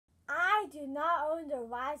do not own the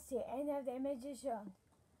rights to any of the images shown.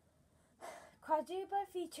 Quadruple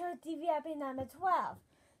Feature DVD Opening number 12.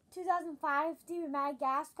 2005 DVD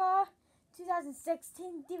Madagascar.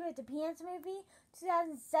 2016 DVD The Peanuts Movie.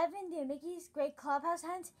 2007 DVD Mickey's Great Clubhouse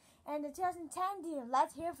Hunt. And the 2010 DVD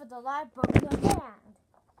Let's Hear for the Live Berkner Band.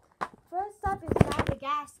 First up is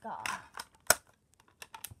Madagascar.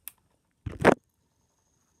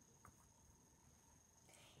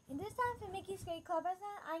 And this time for Mickey's Great Clubhouse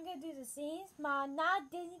Hunt, I'm going to do the scenes,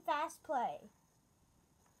 not Disney Fast Play.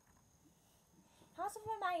 Also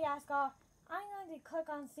for Madagascar, I'm going to click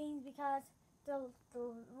on scenes because the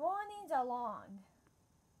warnings are long.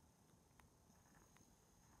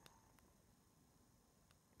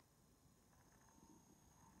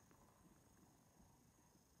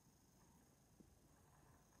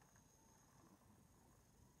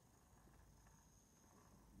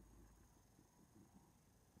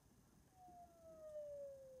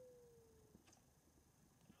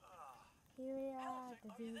 Here we are.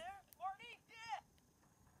 Are you there, Marty? Yeah.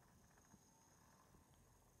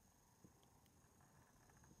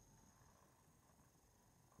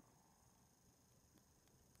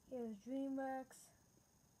 Here's DreamWorks.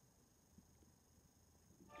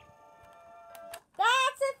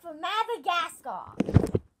 That's it for Madagascar.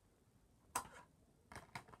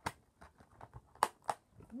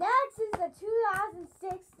 Next is the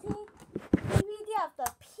 2016 DVD of the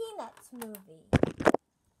Peanuts movie.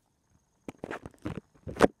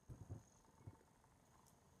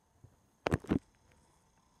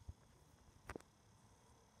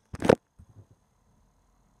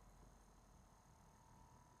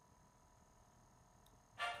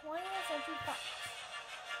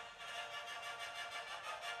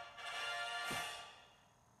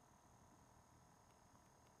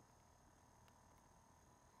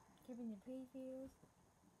 Giving the previews.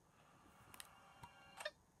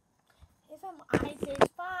 It's from Ice Age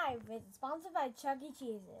 5. It's sponsored by Chuck E.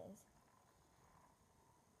 Cheese's.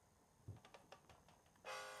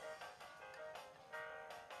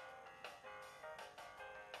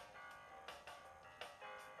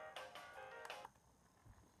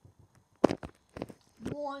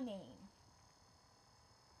 Warning.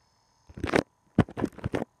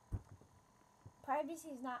 Privacy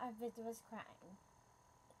is not a vigorous crime.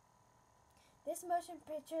 This motion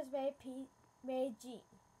picture is rated G.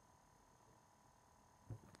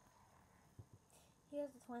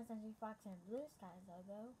 Here's the 20th Century Fox and Blue Skies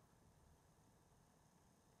logo.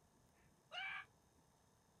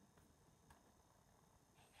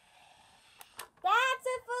 That's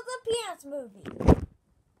it for the Peanuts movie.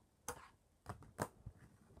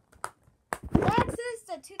 Next is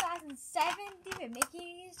the 2007 DVD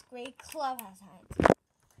Mickey's Great Clubhouse Hunt.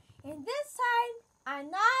 And this time,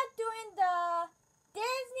 I'm not doing the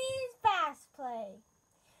Disney's Fast Play.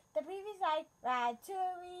 The previous like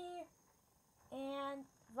Ratatouille and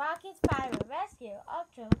Rocket's Pirate Rescue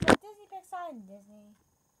Ultra for Disney, Pixar, and Disney.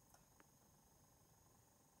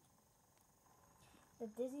 The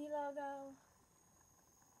Disney logo.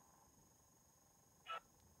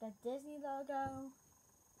 The Disney logo.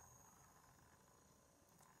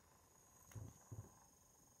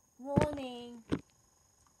 Warning.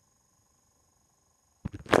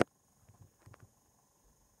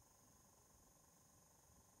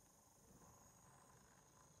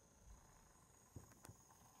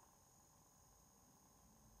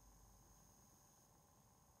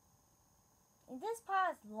 And this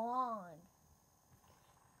part is long.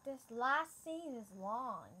 This last scene is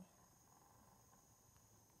long.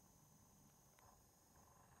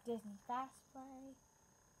 Disney Fast Play.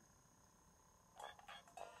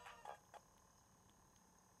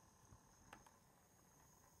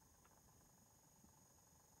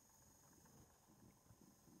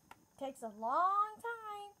 Takes a long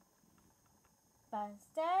time. But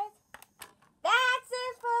instead, that's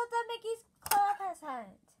it for the Mickey's Clubhouse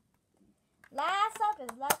Hunt. Last up is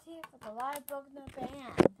Let's Hear for the live Berkner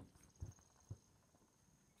Band.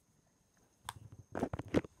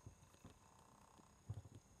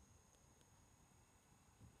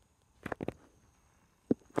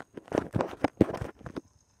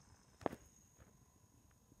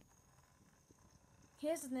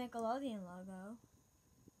 Here's the Nickelodeon logo.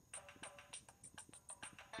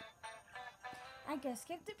 I can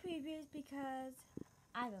skip the previews because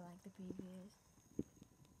I don't like the previews.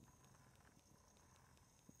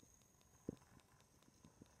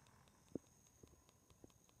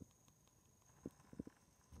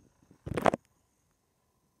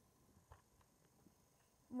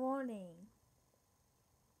 Warning.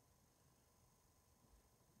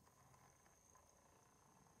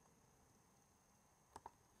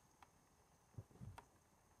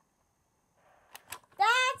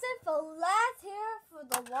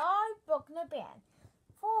 And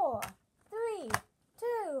 4, 3,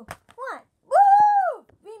 2, 1. Woo!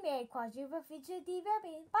 We made Quadruple Feature DVD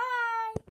Opening. Bye!